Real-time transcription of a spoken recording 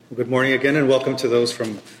Well, good morning again, and welcome to those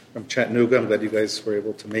from Chattanooga. I'm glad you guys were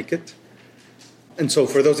able to make it. And so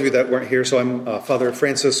for those of you that weren't here, so I'm Fr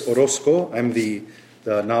Francis Orozco. I'm the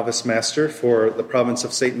novice master for the province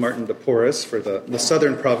of St. Martin de Porres, for the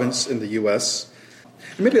southern province in the U.S.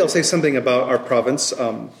 And maybe I'll say something about our province.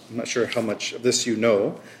 I'm not sure how much of this you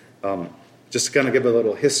know. Just to kind of give a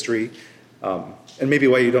little history, and maybe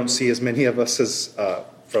why you don't see as many of us as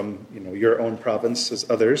from your own province as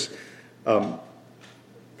others.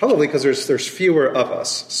 Probably because there's fewer of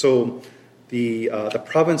us. So the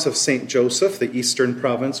province of St. Joseph, the eastern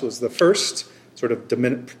province, was the first sort of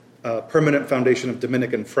permanent foundation of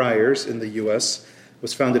Dominican friars in the U.S. It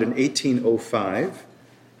was founded in 1805.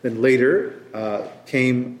 Then later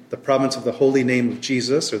came the province of the Holy Name of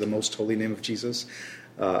Jesus, or the Most Holy Name of Jesus,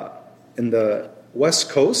 in the West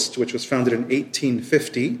Coast, which was founded in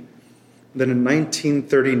 1850. Then in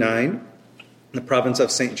 1939, the province of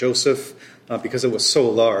St. Joseph, because it was so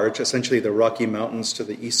large, essentially the Rocky Mountains to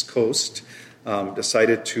the East Coast,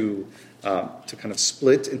 decided to kind of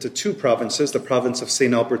split into two provinces. The province of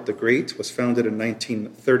St. Albert the Great was founded in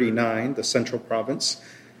 1939, the Central Province.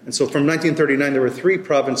 And so from 1939, there were three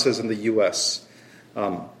provinces in the U.S.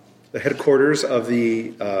 The headquarters of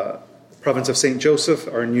the province of St. Joseph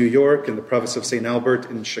are in New York, and the province of St. Albert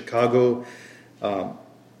in Chicago.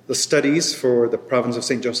 The studies for the province of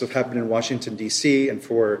St. Joseph happened in Washington, D.C., and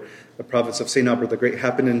for the province of St. Albert the Great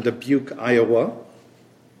happened in Dubuque, Iowa.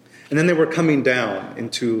 And then they were coming down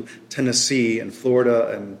into Tennessee and Florida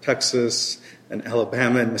and Texas and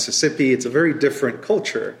Alabama and Mississippi. It's a very different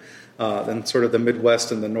culture than sort of the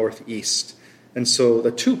Midwest and the Northeast. And so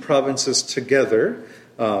the two provinces together,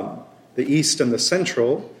 the East and the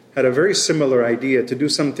Central, had a very similar idea to do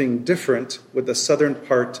something different with the southern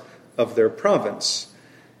part of their province.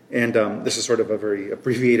 And this is sort of a very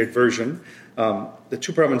abbreviated version. The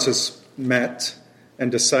two provinces met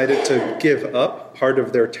and decided to give up part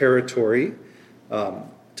of their territory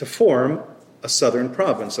to form a southern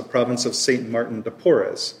province, a province of St. Martin de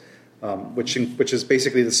Porres, which is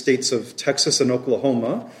basically the states of Texas and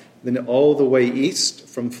Oklahoma, then all the way east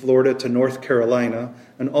from Florida to North Carolina,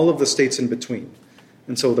 and all of the states in between.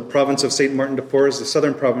 And so the province of St. Martin de Porres, the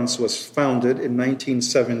southern province, was founded in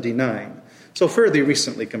 1979. So fairly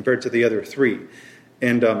recently compared to the other three.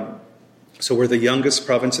 And so we're the youngest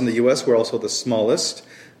province in the U.S. We're also the smallest.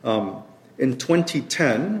 In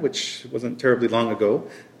 2010, which wasn't terribly long ago,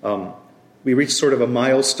 we reached sort of a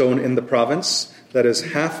milestone in the province. That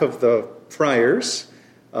is, half of the friars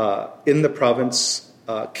in the province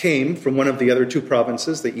came from one of the other two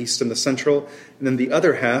provinces, the East and the Central, and then the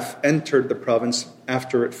other half entered the province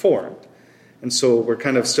after it formed. And so we're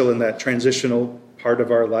kind of still in that transitional part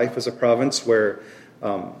of our life as a province where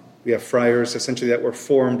we have friars essentially that were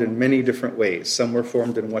formed in many different ways. Some were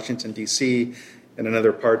formed in Washington, D.C., and in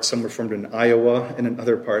other parts. Some were formed in Iowa and in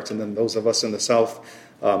other parts. And then those of us in the South,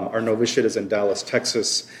 our novitiate is in Dallas,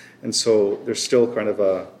 Texas. And so there's still kind of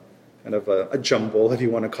a jumble, if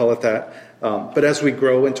you want to call it that. But as we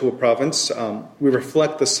grow into a province, we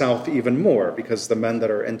reflect the South even more because the men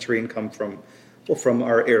that are entering come from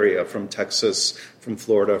our area, from Texas, from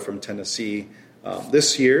Florida, from Tennessee.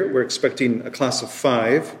 This year, we're expecting a class of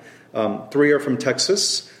 5. 3 are from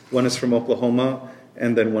Texas, 1 is from Oklahoma,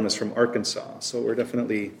 and then 1 is from Arkansas. So we're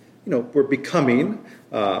definitely, we're becoming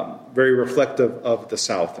very reflective of the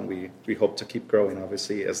South, and we hope to keep growing,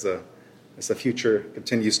 obviously, as the future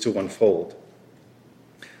continues to unfold.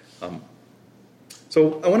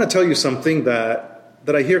 So I want to tell you something that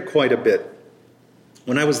I hear quite a bit.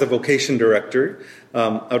 When I was the vocation director,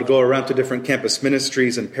 I would go around to different campus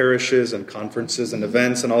ministries and parishes and conferences and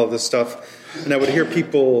events and all of this stuff, and I would hear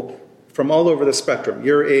people from all over the spectrum,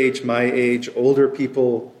 your age, my age, older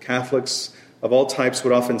people, Catholics of all types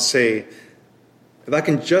would often say,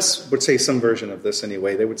 would say some version of this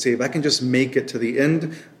anyway, they would say, if I can just make it to the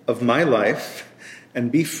end of my life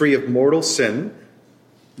and be free of mortal sin,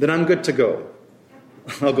 then I'm good to go.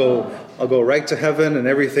 I'll go right to heaven and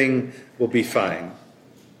everything will be fine.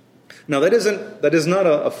 Now, that is not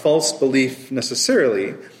a false belief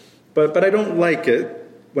necessarily, but I don't like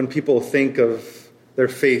it when people think of their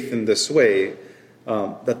faith in this way,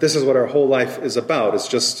 that this is what our whole life is about. It's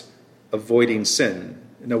just avoiding sin.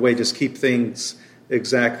 In a way, just keep things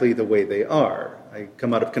exactly the way they are. I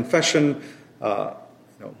come out of confession,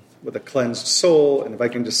 with a cleansed soul, and if I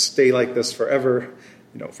can just stay like this forever,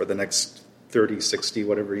 for the next 30, 60,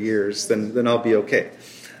 whatever years, then I'll be okay.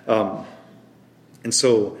 And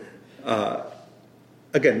so,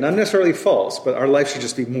 again, not necessarily false, but our life should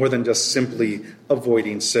just be more than just simply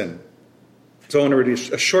avoiding sin. So I want to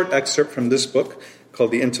read a short excerpt from this book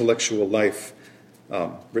called The Intellectual Life.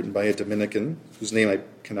 written by a Dominican whose name I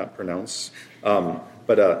cannot pronounce.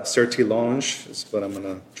 But Sertilange is what I'm going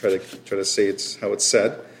to try to say. It's how it's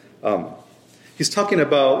said. He's talking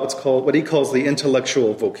about what he calls the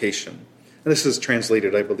intellectual vocation. And this is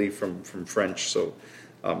translated, I believe, from French. So,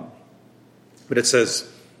 but it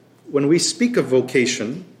says, when we speak of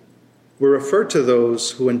vocation, we refer to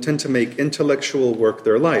those who intend to make intellectual work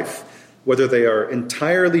their life, whether they are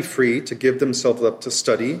entirely free to give themselves up to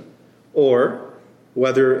study, or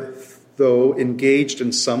whether, though engaged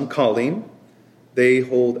in some calling, they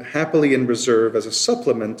hold happily in reserve as a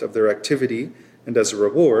supplement of their activity and as a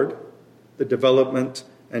reward, the development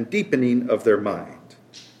and deepening of their mind.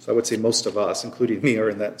 So I would say most of us, including me, are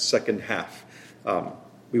in that second half.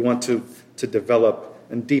 We want to develop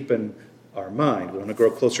and deepen our mind. We want to grow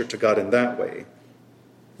closer to God in that way.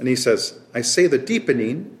 And he says, I say the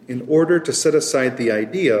deepening in order to set aside the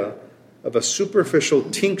idea of a superficial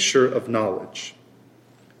tincture of knowledge.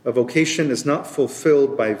 A vocation is not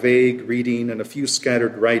fulfilled by vague reading and a few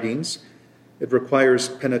scattered writings. It requires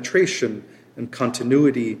penetration and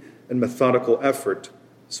continuity and methodical effort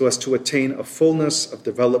so as to attain a fullness of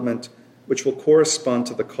development which will correspond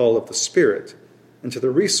to the call of the Spirit and to the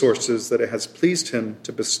resources that it has pleased him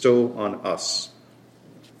to bestow on us.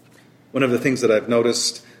 One of the things that I've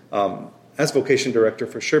noticed as vocation director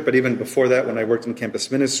for sure, but even before that when I worked in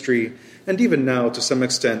campus ministry, and even now to some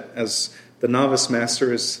extent as the novice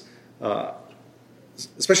master is,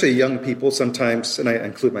 especially young people sometimes, and I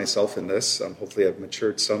include myself in this, hopefully I've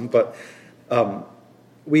matured some, but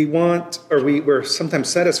we're sometimes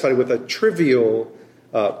satisfied with a trivial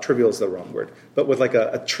is the wrong word, but with like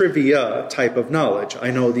a trivia type of knowledge.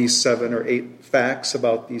 I know these 7 or 8 facts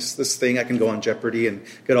about this thing. I can go on Jeopardy and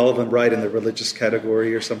get all of them right in the religious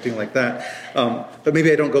category or something like that. But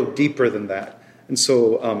maybe I don't go deeper than that. And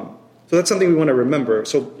so that's something we want to remember.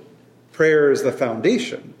 So prayer is the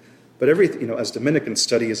foundation, but everything, as Dominicans,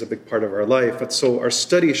 study is a big part of our life. But so our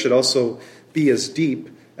study should also be as deep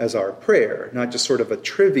as our prayer, not just sort of a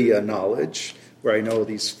trivia knowledge where I know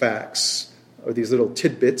these facts or these little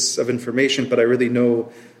tidbits of information, but I really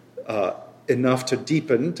know enough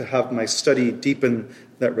to have my study deepen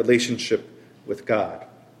that relationship with God.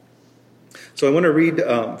 So I want to read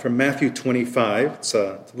from Matthew 25. It's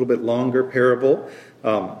a little bit longer parable,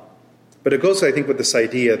 but it goes, I think, with this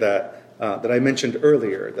idea that I mentioned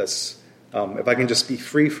earlier. That's if I can just be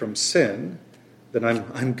free from sin, then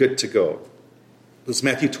I'm good to go. This is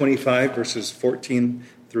Matthew 25, verses 14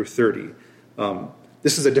 through 30.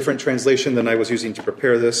 This is a different translation than I was using to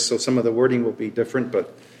prepare this, so some of the wording will be different,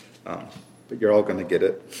 but you're all going to get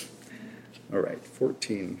it. All right,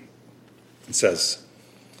 14. It says,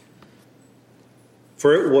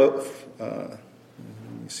 for it will... let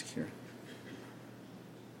me see here.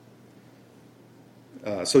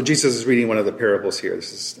 So Jesus is reading one of the parables here.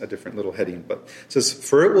 This is a different little heading, but it says,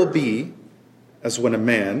 for it will be as when a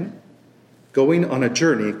man, going on a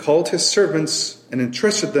journey, called his servants and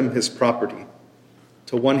entrusted them his property.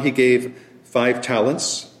 To one he gave 5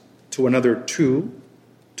 talents, to another 2,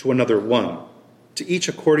 to another 1, to each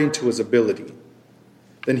according to his ability.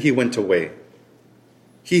 Then he went away.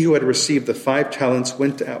 He who had received the 5 talents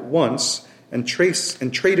went at once and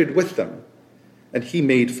traded with them, and he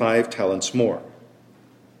made 5 talents more.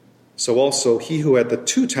 So also he who had the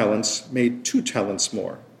 2 talents made 2 talents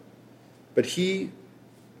more. But he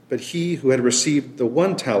who had received the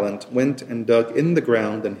 1 talent went and dug in the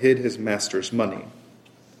ground and hid his master's money.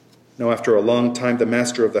 Now after a long time the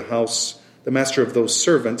master of the house, the master of those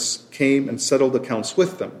servants, came and settled accounts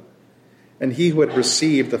with them. And he who had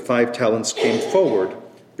received the 5 talents came forward,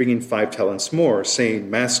 bringing 5 talents more, saying,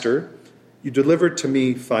 Master, you delivered to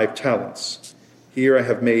me 5 talents. Here I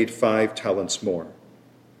have made 5 talents more.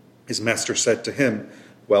 His master said to him,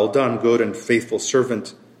 Well done, good and faithful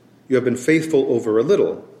servant. You have been faithful over a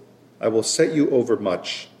little. I will set you over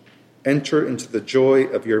much. Enter into the joy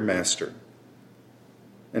of your master.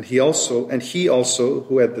 And he also,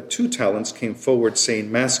 who had the 2 talents, came forward, saying,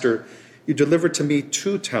 Master, you delivered to me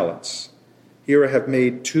 2 talents. Here I have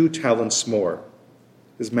made 2 talents more.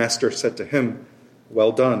 His master said to him,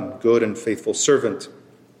 Well done, good and faithful servant.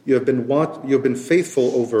 You have been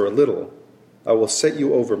faithful over a little. I will set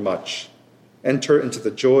you over much. Enter into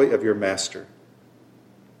the joy of your master.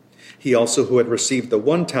 He also, who had received the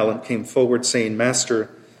 1 talent, came forward, saying, Master,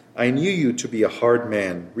 I knew you to be a hard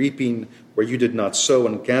man, reaping where you did not sow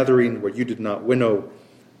and gathering where you did not winnow.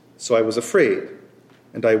 So I was afraid,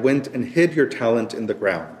 and I went and hid your talent in the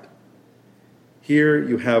ground. Here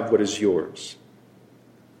you have what is yours.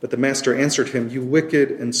 But the master answered him, You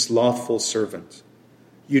wicked and slothful servant.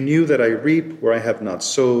 You knew that I reap where I have not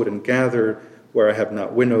sowed and gather where I have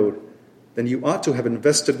not winnowed. Then you ought to have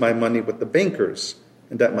invested my money with the bankers,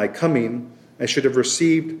 and at my coming I should have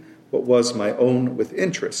received what was my own with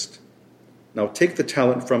interest. Now take the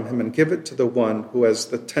talent from him and give it to the one who has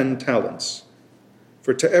the 10 talents.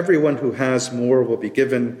 For to everyone who has more will be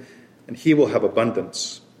given, and he will have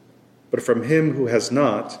abundance. But from him who has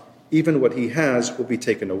not, even what he has will be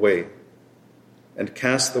taken away. And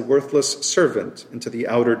cast the worthless servant into the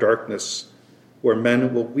outer darkness, where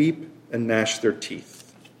men will weep and gnash their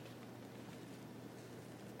teeth.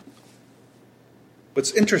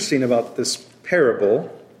 What's interesting about this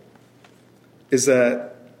parable is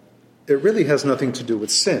that it really has nothing to do with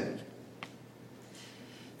sin.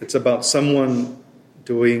 It's about someone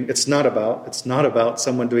doing, it's not about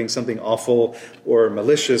someone doing something awful or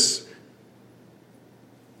malicious.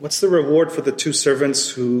 What's the reward for the 2 servants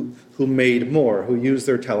who made more, who used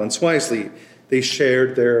their talents wisely? They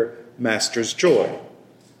shared their master's joy.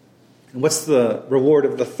 And what's the reward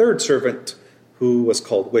of the 3rd servant who was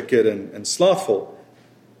called wicked and slothful?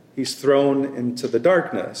 He's thrown into the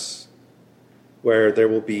darkness, where there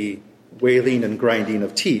will be wailing and grinding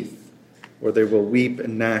of teeth, where they will weep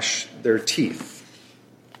and gnash their teeth.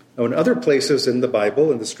 Now, in other places in the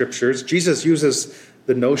Bible, in the Scriptures, Jesus uses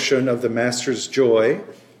the notion of the master's joy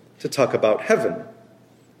to talk about heaven.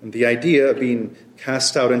 And the idea of being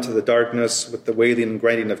cast out into the darkness with the wailing and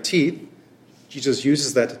grinding of teeth, Jesus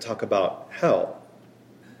uses that to talk about hell.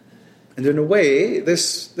 And in a way,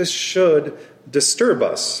 this should disturb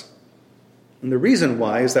us. And the reason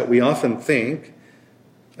why is that we often think,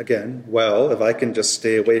 again, well, if I can just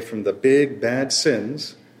stay away from the big, bad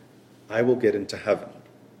sins, I will get into heaven.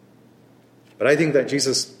 But I think that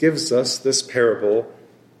Jesus gives us this parable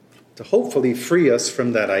to hopefully free us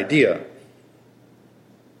from that idea.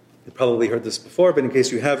 You've probably heard this before, but in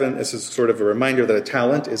case you haven't, this is sort of a reminder that a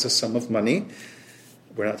talent is a sum of money.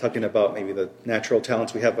 We're not talking about maybe the natural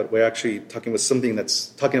talents we have, but we're actually talking about something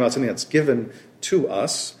that's given to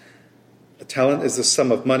us. A talent is the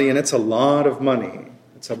sum of money, and it's a lot of money.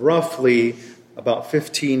 It's roughly about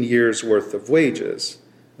 15 years' worth of wages.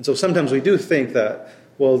 And so sometimes we do think that,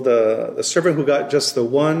 well, the servant who got just the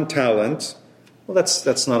 1 talent, well,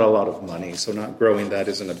 that's not a lot of money, so not growing that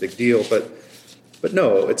isn't a big deal. But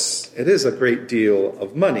no, it is a great deal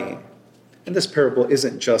of money. And this parable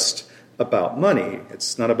isn't just about money.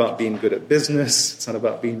 It's not about being good at business. It's not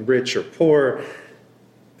about being rich or poor.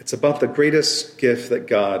 It's about the greatest gift that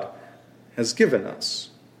God has given us.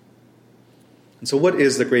 And so what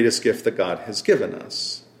is the greatest gift that God has given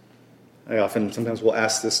us? I sometimes will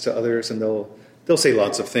ask this to others, and they'll say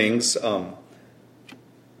lots of things.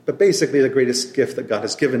 But basically, the greatest gift that God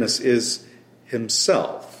has given us is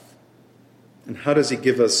himself. And how does he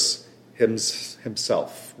give us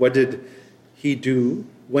himself? What did he do?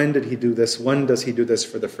 When did he do this? When does he do this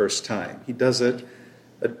for the first time? He does it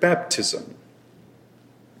at baptism.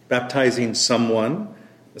 Baptizing someone,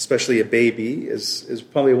 especially a baby, is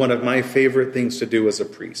probably one of my favorite things to do as a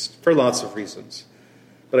priest, for lots of reasons.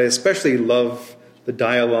 But I especially love the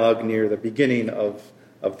dialogue near the beginning of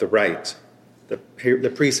the rite.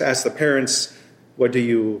 The priest asks the parents, what do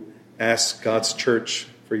you ask God's church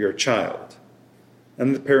for your child?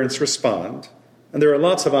 And the parents respond. And there are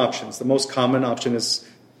lots of options. The most common option is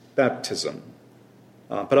baptism.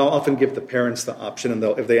 But I'll often give the parents the option, and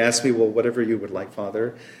if they ask me, well, whatever you would like,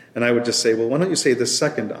 Father, and I would just say, well, why don't you say the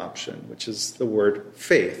second option, which is the word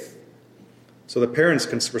faith. So the parents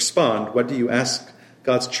can respond, what do you ask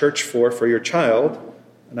God's church for your child?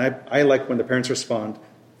 And I like when the parents respond,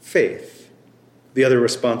 faith. The other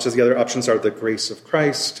responses, the other options are the grace of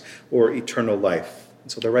Christ or eternal life.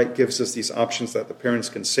 And so the rite gives us these options that the parents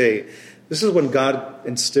can say. This is when God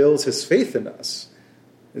instills his faith in us,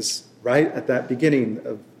 is right at that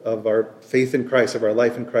beginning of our faith in Christ, of our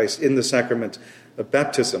life in Christ, in the sacrament of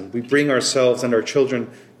baptism. We bring ourselves and our children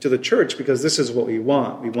to the church because this is what we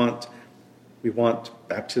want. We want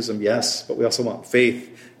baptism, yes, but we also want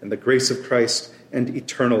faith and the grace of Christ and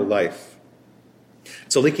eternal life.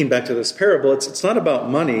 So linking back to this parable, it's not about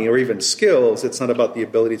money or even skills. It's not about the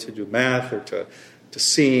ability to do math or to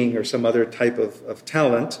sing or some other type of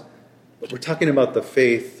talent. But we're talking about the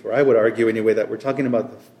faith, or I would argue anyway, that we're talking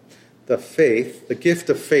about the faith, the gift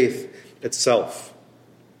of faith itself.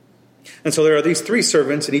 And so there are these 3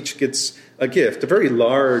 servants, and each gets a gift, a very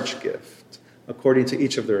large gift, according to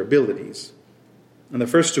each of their abilities. And the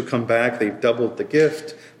first 2 come back, they've doubled the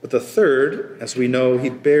gift. But the third, as we know, he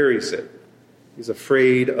buries it. He's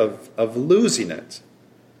afraid of losing it.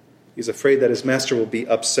 He's afraid that his master will be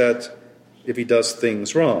upset if he does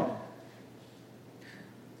things wrong.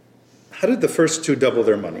 How did the first 2 double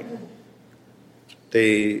their money?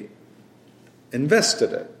 They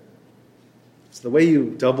invested it. So the way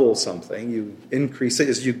you double something, you increase it,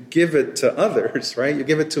 is you give it to others, right? You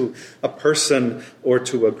give it to a person or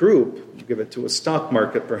to a group. You give it to a stock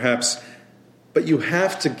market, perhaps. But you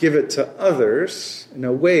have to give it to others. In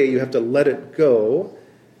a way, you have to let it go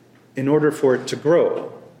in order for it to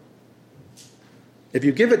grow. If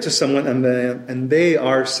you give it to someone and they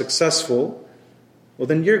are successful, well,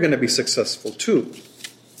 then you're going to be successful too.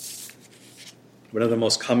 One of the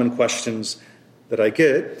most common questions that I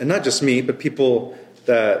get, and not just me, but people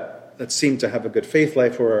that seem to have a good faith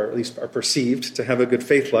life, or at least are perceived to have a good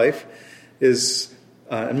faith life, is,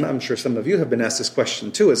 and I'm sure some of you have been asked this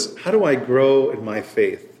question too, is how do I grow in my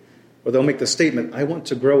faith? Or they'll make the statement, I want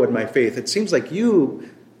to grow in my faith. It seems like you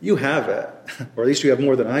have it, or at least you have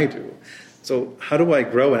more than I do. So how do I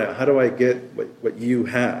grow in it? How do I get what you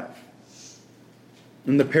have?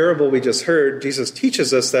 In the parable we just heard, Jesus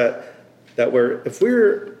teaches us that if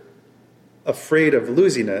we're afraid of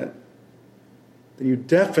losing it, then you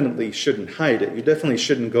definitely shouldn't hide it. You definitely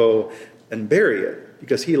shouldn't go and bury it,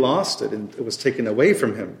 because he lost it and it was taken away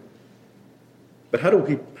from him. But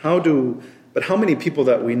how many people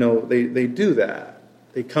that we know, they do that?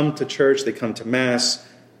 They come to church, they come to Mass,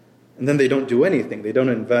 and then they don't do anything. They don't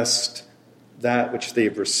invest that which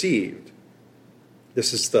they've received.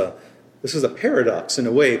 This is a paradox in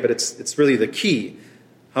a way, but it's really the key.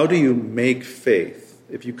 How do you make faith,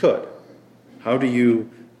 if you could? How do you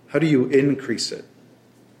increase it?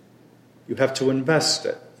 You have to invest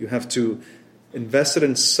it. You have to invest it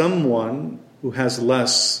in someone who has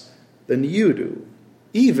less than you do,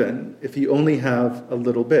 even if you only have a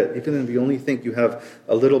little bit. Even if you only think you have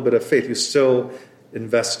a little bit of faith, you still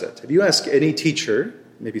invest it. If you ask any teacher,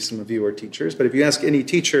 maybe some of you are teachers, but if you ask any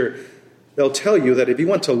teacher, they'll tell you that if you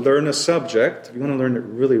want to learn a subject, if you want to learn it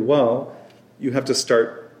really well, you have to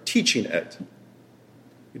start teaching it.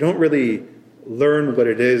 You don't really learn what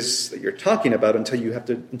it is that you're talking about until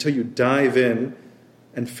you dive in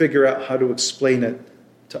and figure out how to explain it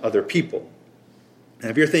to other people.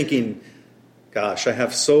 And if you're thinking, gosh, I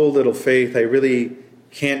have so little faith, I really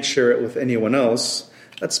can't share it with anyone else,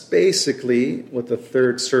 that's basically what the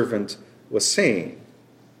third servant was saying.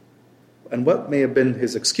 And what may have been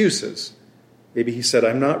his excuses? Maybe he said,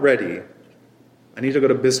 I'm not ready. I need to go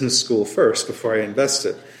to business school first before I invest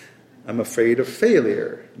it. I'm afraid of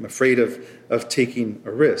failure. I'm afraid of taking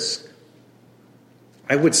a risk.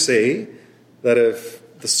 I would say that if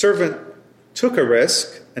the servant took a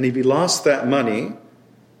risk and if he lost that money,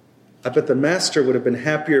 I bet the master would have been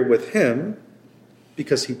happier with him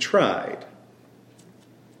because he tried.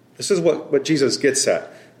 This is what Jesus gets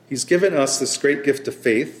at. He's given us this great gift of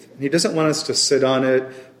faith, and he doesn't want us to sit on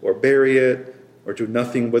it or bury it or do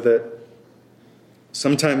nothing with it.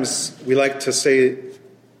 Sometimes we like to say,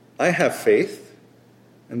 I have faith,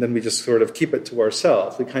 and then we just sort of keep it to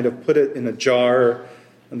ourselves. We kind of put it in a jar,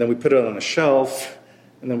 and then we put it on a shelf,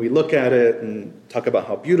 and then we look at it and talk about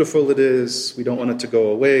how beautiful it is. We don't want it to go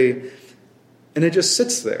away. And it just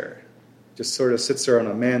sits there. It just sort of sits there on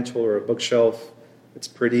a mantle or a bookshelf. It's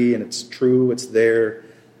pretty and it's true. It's there.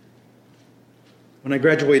 When I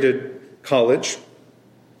graduated college,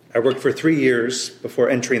 I worked for 3 years before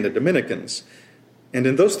entering the Dominicans. And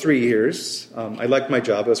in those 3 years, I liked my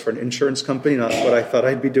job. It was for an insurance company, not what I thought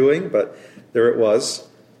I'd be doing, but there it was.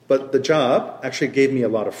 But the job actually gave me a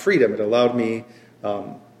lot of freedom. It allowed me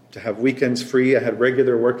to have weekends free. I had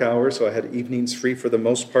regular work hours, so I had evenings free for the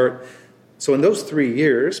most part. So in those 3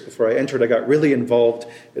 years, before I entered, I got really involved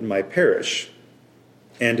in my parish.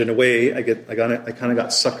 And in a way, I kind of got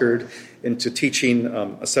suckered into teaching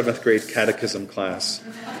a 7th grade catechism class.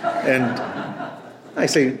 And I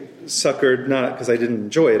say suckered not because I didn't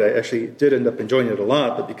enjoy it. I actually did end up enjoying it a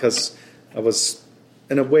lot, but because I was,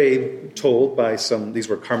 in a way, told by these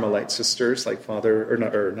were Carmelite sisters, like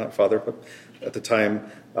not Father, but at the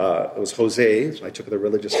time it was Jose. So I took the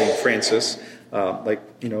religious name Francis.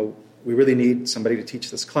 We really need somebody to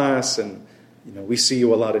teach this class, and we see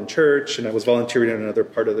you a lot in church. And I was volunteering in another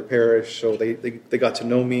part of the parish, so they got to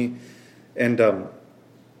know me, and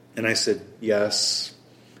I said yes,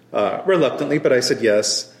 reluctantly, but I said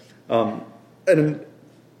yes. And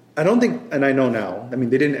I don't think, and I know now, I mean,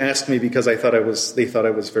 they didn't ask me because they thought I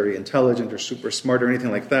was very intelligent or super smart or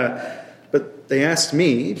anything like that. But they asked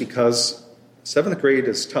me because 7th grade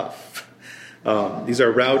is tough. These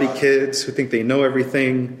are rowdy kids who think they know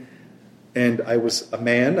everything. And I was a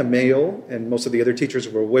male, and most of the other teachers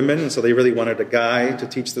were women. And so they really wanted a guy to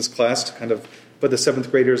teach this class to kind of put the 7th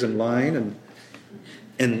graders in line.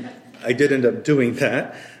 And I did end up doing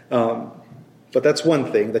that. But that's one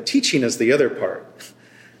thing. The teaching is the other part.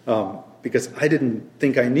 Because I didn't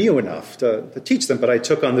think I knew enough to teach them, but I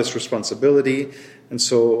took on this responsibility. And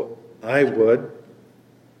so I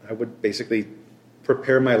would basically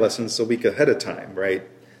prepare my lessons a week ahead of time, right?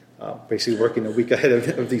 Basically working a week ahead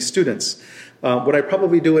of these students. Would I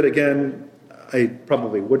probably do it again? I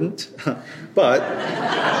probably wouldn't, but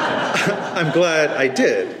I'm glad I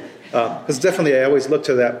did, because definitely I always look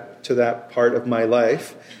to that part of my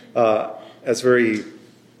life as very,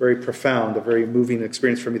 very profound, a very moving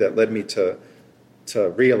experience for me that led me to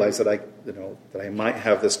realize that I might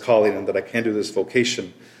have this calling and that I can do this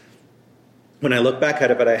vocation. When I look back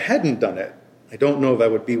at it, but I hadn't done it, I don't know if I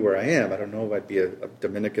would be where I am. I don't know if I'd be a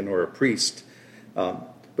Dominican or a priest.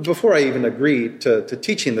 But before I even agreed to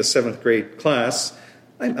teaching the 7th grade class,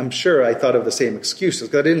 I'm sure I thought of the same excuses.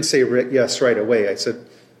 Because I didn't say yes right away. I said,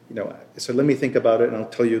 let me think about it and I'll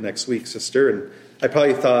tell you next week, sister. And I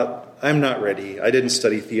probably thought, I'm not ready. I didn't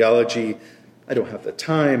study theology. I don't have the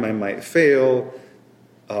time. I might fail.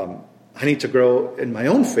 I need to grow in my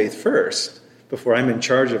own faith first before I'm in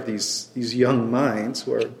charge of these young minds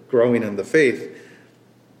who are growing in the faith.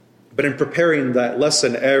 But in preparing that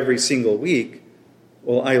lesson every single week,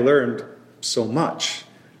 well, I learned so much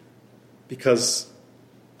because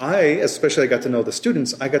I got to know the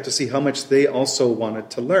students. I got to see how much they also wanted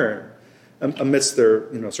to learn amidst their,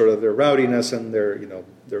 sort of their rowdiness and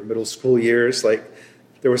their middle school years. Like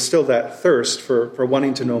there was still that thirst for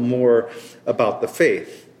wanting to know more about the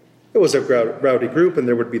faith. It was a rowdy group, and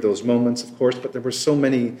there would be those moments, of course, but there were so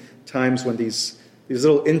many times when these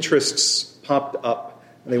little interests popped up,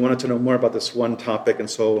 and they wanted to know more about this one topic, and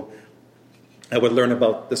so I would learn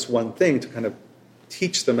about this one thing to kind of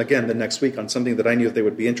teach them again the next week on something that I knew they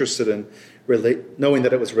would be interested in, knowing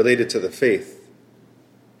that it was related to the faith.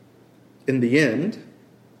 In the end,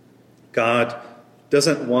 God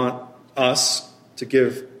doesn't want us to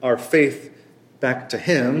give our faith back to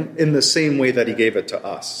Him in the same way that He gave it to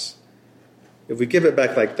us. If we give it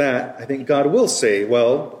back like that, I think God will say,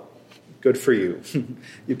 well, good for you.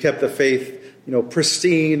 You kept the faith,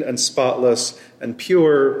 pristine and spotless and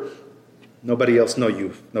pure. Nobody else knew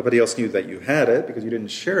that you had it because you didn't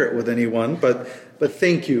share it with anyone. But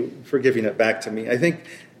thank you for giving it back to me. I think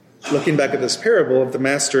looking back at this parable, if the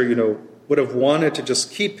master, would have wanted to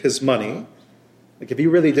just keep his money, like if he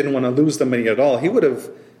really didn't want to lose the money at all, he would have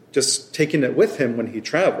just taken it with him when he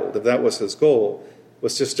traveled, if that was his goal,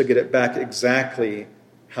 was just to get it back exactly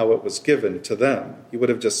how it was given to them. He would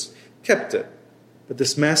have just kept it. But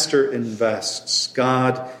this master invests.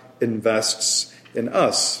 God invests in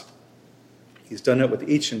us. He's done it with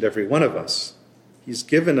each and every one of us. He's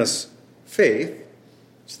given us faith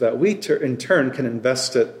so that we in turn can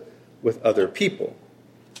invest it with other people.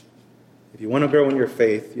 If you want to grow in your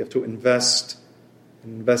faith, you have to invest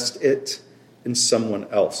it in someone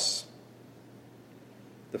else.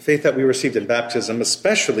 The faith that we received in baptism,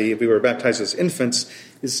 especially if we were baptized as infants,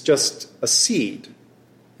 is just a seed.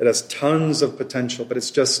 It has tons of potential, but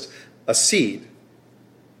it's just a seed.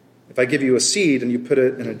 If I give you a seed and you put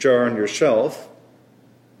it in a jar on your shelf,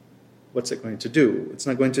 what's it going to do? It's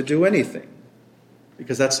not going to do anything,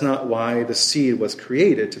 because that's not why the seed was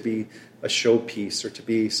created, to be a showpiece or to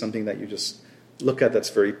be something that you just look at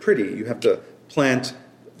that's very pretty. You have to plant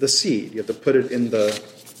the seed. You have to put it in the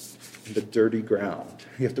dirty ground.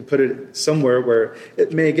 You have to put it somewhere where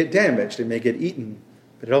it may get damaged, it may get eaten,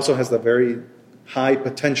 but it also has the very high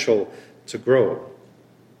potential to grow.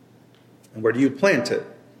 And where do you plant it?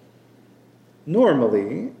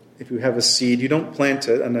 Normally, if you have a seed, you don't plant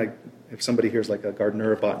it, and if somebody here is like a gardener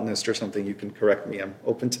or a botanist or something, you can correct me. I'm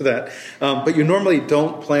open to that. But you normally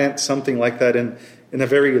don't plant something like that in a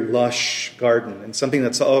very lush garden, and something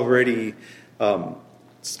that's already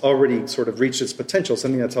sort of reached its potential,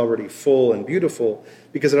 something that's already full and beautiful,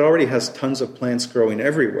 because it already has tons of plants growing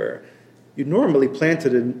everywhere. You normally plant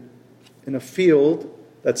it in a field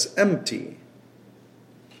that's empty.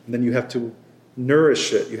 And then you have to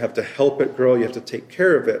nourish it. You have to help it grow. You have to take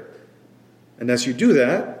care of it. And as you do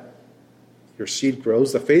that, your seed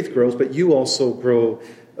grows, the faith grows, but you also grow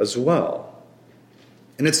as well.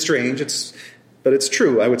 And it's strange, but it's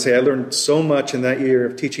true. I would say I learned so much in that year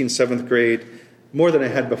of teaching 7th grade, more than I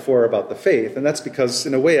had before about the faith. And that's because,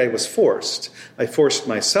 in a way, I was forced. I forced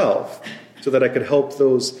myself so that I could help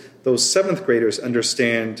those 7th graders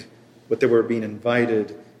understand what they were being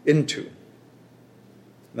invited into.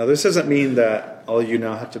 Now, this doesn't mean that all of you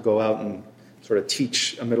now have to go out and sort of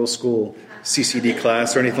teach a middle school CCD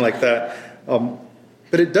class or anything like that.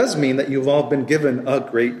 But it does mean that you've all been given a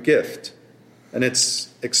great gift. And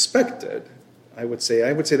it's expected, I would say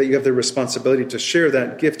that you have the responsibility to share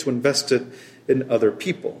that gift, to invest it in other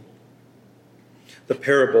people. The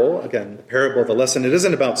parable, the lesson, it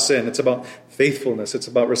isn't about sin. It's about faithfulness. It's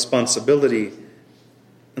about responsibility.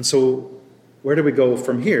 And so where do we go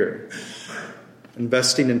from here?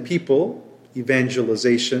 Investing in people,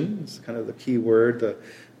 evangelization is kind of the key word, the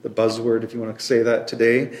buzzword, if you want to say that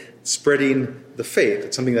today. Spreading the faith.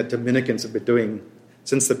 It's something that Dominicans have been doing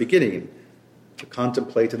since the beginning, to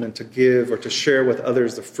contemplate and then to give or to share with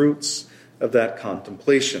others the fruits of that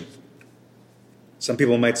contemplation. Some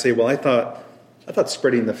people might say, well, I thought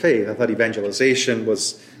spreading the faith, I thought evangelization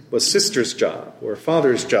was sister's job or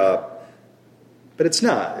father's job. But it's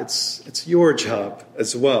not. It's your job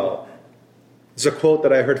as well. There's a quote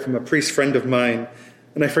that I heard from a priest friend of mine,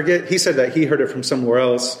 and I forget, he said that he heard it from somewhere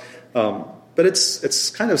else, but it's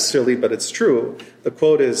kind of silly, but it's true. The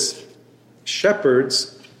quote is,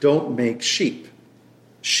 shepherds don't make sheep.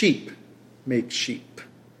 Sheep make sheep.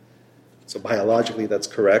 So biologically that's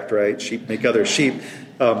correct, right? Sheep make other sheep.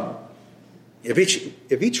 If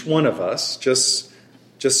each one of us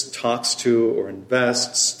just talks to or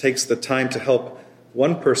invests, takes the time to help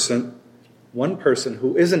one person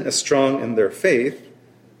who isn't as strong in their faith,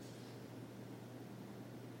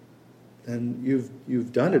 then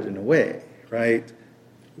you've done it in a way, right?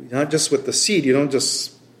 Not just with the seed. You don't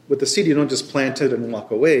just plant it and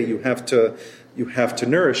walk away. You have to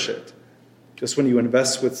nourish it. Just when you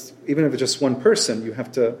invest with, even if it's just one person, you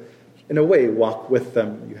have to, in a way, walk with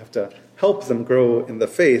them. You have to help them grow in the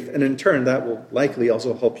faith, and in turn, that will likely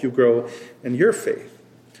also help you grow in your faith.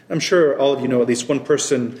 I'm sure all of you know at least one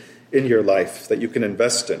person in your life that you can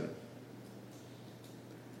invest in.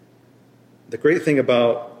 The great thing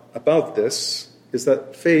about this is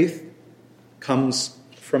that faith comes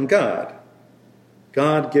from God.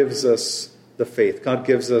 God gives us the faith. God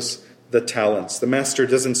gives us the talents. The Master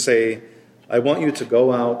doesn't say, I want you to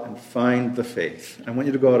go out and find the faith. I want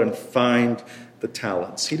you to go out and find the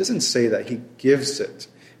talents. He doesn't say that. He gives it.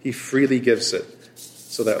 He freely gives it.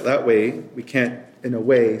 So that way we can't, in a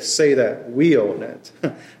way, say that we own it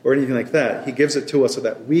or anything like that. He gives it to us so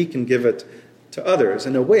that we can give it to others.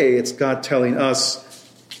 In a way, it's God telling us,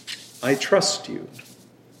 I trust you.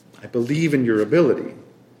 I believe in your ability.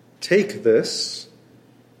 Take this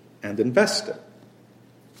and invest it.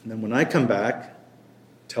 And then when I come back,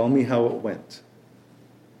 tell me how it went.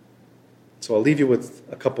 So I'll leave you with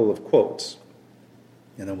a couple of quotes,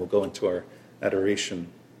 and then we'll go into our adoration.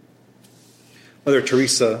 Mother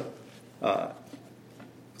Teresa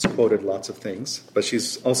has quoted lots of things, but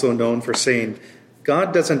she's also known for saying,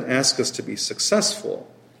 God doesn't ask us to be successful.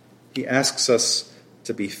 He asks us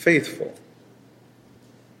to be faithful.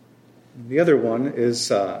 And the other one is,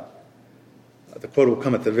 the quote will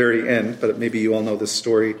come at the very end, but maybe you all know this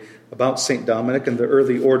story about St. Dominic and the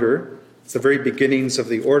early order. It's the very beginnings of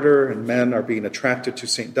the order, and men are being attracted to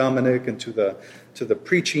St. Dominic and to the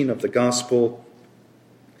preaching of the gospel.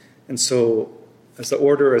 And so as the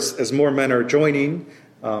order, as more men are joining,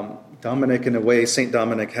 Dominic, in a way, St.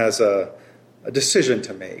 Dominic has a decision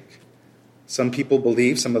to make. Some people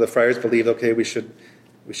believe, some of the friars believe, okay, we should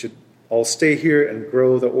all stay here and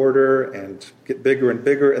grow the order and get bigger and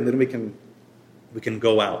bigger, and then we can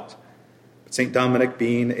go out. But St. Dominic,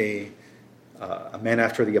 being a man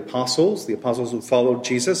after the apostles who followed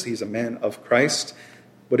Jesus, he's a man of Christ.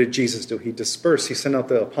 What did Jesus do? He dispersed. He sent out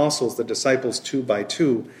the apostles, the disciples, 2 by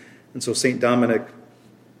 2. And so St. Dominic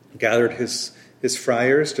gathered his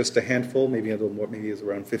friars, just a handful, maybe a little more, maybe it was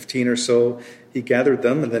around 15 or so. He gathered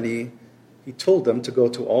them, and then he told them to go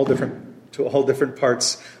to all different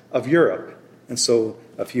parts of Europe. And so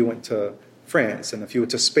a few went to France, and a few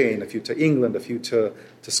went to Spain, a few to England, a few to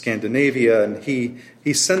Scandinavia, and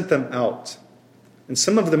he sent them out. And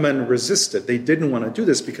some of the men resisted. They didn't want to do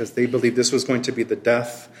this because they believed this was going to be the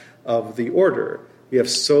death of the order. We have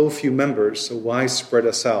so few members, so why spread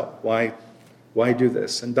us out? Why do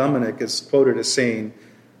this? And Dominic is quoted as saying,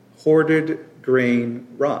 hoarded grain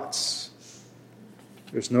rots.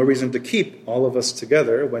 There's no reason to keep all of us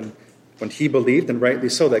together when he believed, and rightly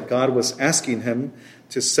so, that God was asking him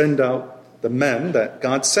to send out the men that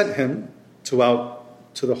God sent him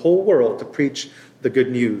out to the whole world to preach the good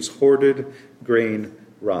news. Hoarded grain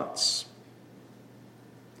rots.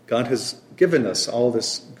 God has given us all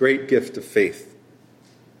this great gift of faith,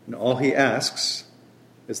 and all he asks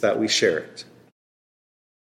is that we share it.